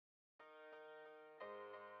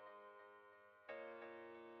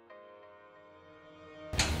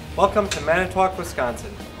Welcome to Manitowoc,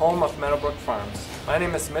 Wisconsin, home of Meadowbrook Farms. My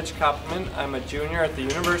name is Mitch Kappelman. I'm a junior at the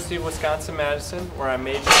University of Wisconsin-Madison, where I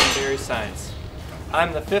majored in dairy science.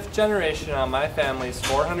 I'm the fifth generation on my family's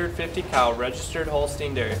 450 cow registered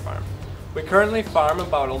Holstein dairy farm. We currently farm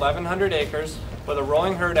about 1,100 acres with a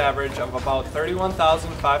rolling herd average of about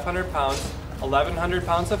 31,500 pounds, 1,100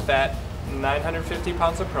 pounds of fat, and 950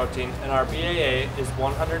 pounds of protein, and our BAA is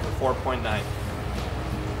 104.9.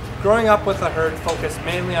 Growing up with a herd focused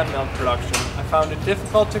mainly on milk production, I found it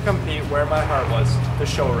difficult to compete where my heart was, the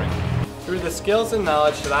show ring. Through the skills and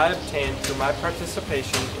knowledge that I obtained through my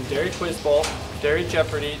participation in Dairy Quiz Bowl, Dairy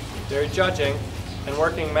Jeopardy, dairy judging, and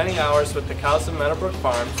working many hours with the cows of Meadowbrook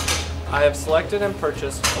Farms, I have selected and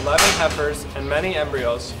purchased 11 heifers and many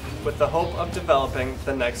embryos with the hope of developing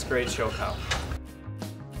the next great show cow.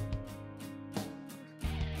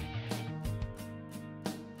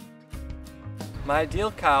 My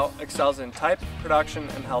ideal cow excels in type, production,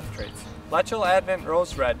 and health traits. Lechle Advent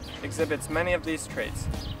Rose Red exhibits many of these traits.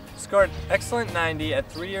 Scored excellent 90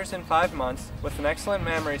 at 3 years and 5 months with an excellent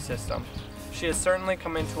mammary system, she has certainly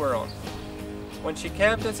come into her own. When she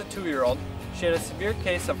calved as a 2-year-old, she had a severe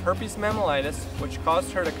case of herpes mammalitis, which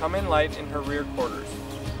caused her to come in light in her rear quarters.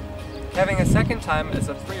 Calving a second time as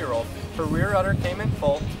a 3-year-old, her rear udder came in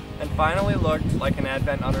full and finally looked like an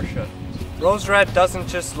Advent udder should. Rose Red doesn't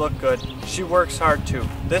just look good, she works hard too.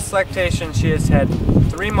 This lactation she has had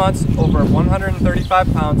 3 months over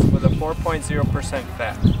 135 pounds with a 4.0%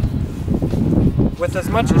 fat. With as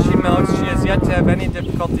much as she milks, she has yet to have any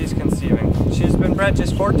difficulties conceiving. She has been bred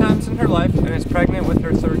just 4 times in her life and is pregnant with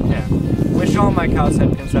her 3rd calf. Wish all my cows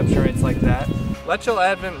had conception rates like that. Lechle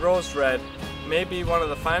Advent Rose Red may be one of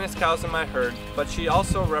the finest cows in my herd, but she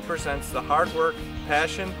also represents the hard work,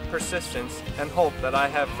 passion, persistence, and hope that I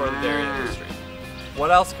have for the dairy industry.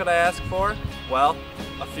 What else could I ask for? Well,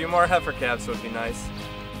 a few more heifer calves would be nice.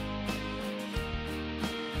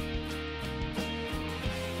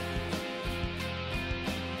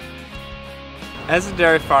 As a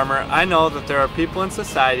dairy farmer, I know that there are people in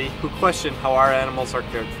society who question how our animals are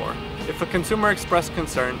cared for. If a consumer expressed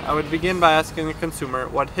concern, I would begin by asking the consumer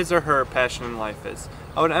what his or her passion in life is.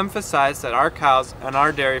 I would emphasize that our cows and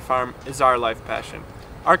our dairy farm is our life passion.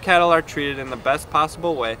 Our cattle are treated in the best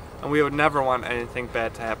possible way, and we would never want anything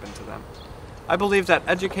bad to happen to them. I believe that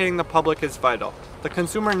educating the public is vital. The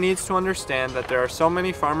consumer needs to understand that there are so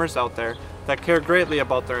many farmers out there that care greatly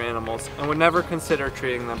about their animals and would never consider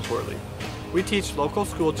treating them poorly. We teach local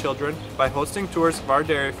school children by hosting tours of our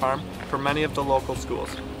dairy farm for many of the local schools.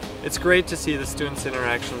 It's great to see the students'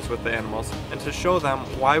 interactions with the animals and to show them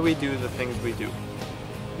why we do the things we do.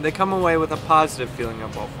 They come away with a positive feeling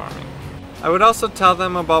about farming. I would also tell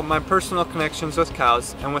them about my personal connections with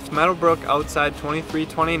cows and with Meadowbrook Outside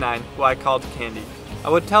 2329, who I called Candy. I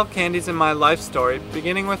would tell Candy's in my life story,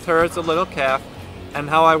 beginning with her as a little calf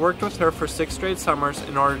and how I worked with her for 6 straight summers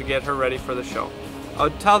in order to get her ready for the show. I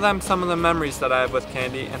would tell them some of the memories that I have with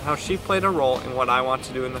Candy and how she played a role in what I want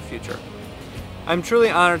to do in the future. I'm truly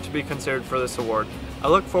honored to be considered for this award. I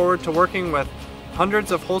look forward to working with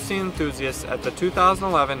hundreds of Holstein enthusiasts at the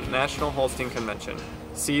 2011 National Holstein Convention.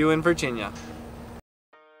 See you in Virginia.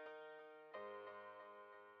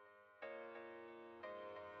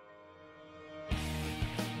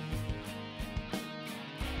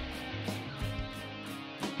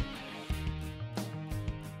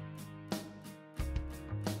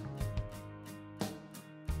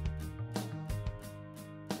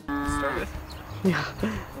 Started? Yeah. Oh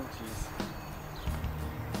jeez.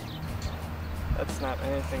 That's not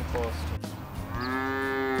anything close to...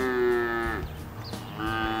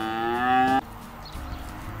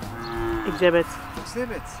 Exhibits.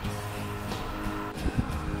 Exhibits!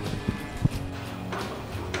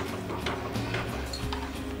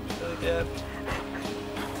 Really good.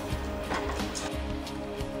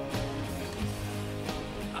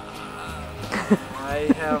 I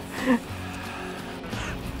have...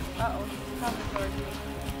 Uh-oh.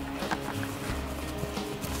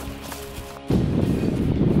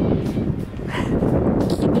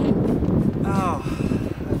 Oh,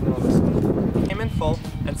 I know this one. Came in full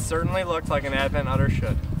and certainly looked like an Advent udder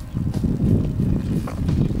should.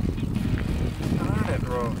 Darn it,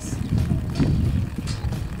 Rose.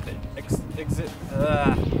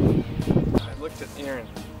 I looked at Erin.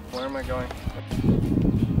 Where am I going?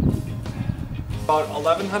 About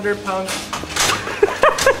 1,100 pounds.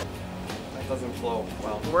 That doesn't flow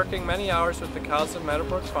well. Working many hours with the cows of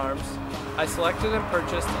Meadowbrook Farms, I selected and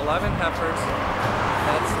purchased 11 heifers.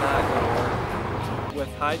 That's not going to work.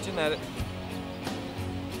 With high genetic,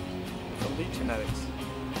 elite genetics.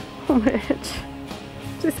 Oh, Mitch.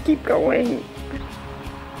 Just keep going.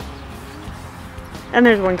 And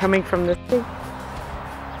there's one coming from this thing.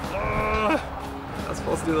 I was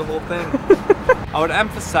supposed to do the whole thing. I would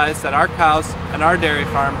emphasize that our cows and our dairy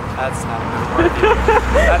farm, that's not a good word.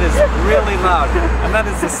 That is really loud. And that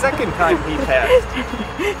is the second time he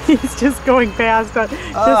passed. He's just going past just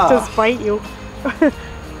to spite you.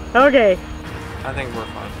 Okay. I think we're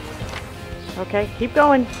fine. Okay, keep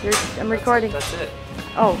going. I'm recording. That's it.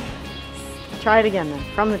 Oh, try it again then,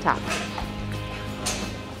 from the top.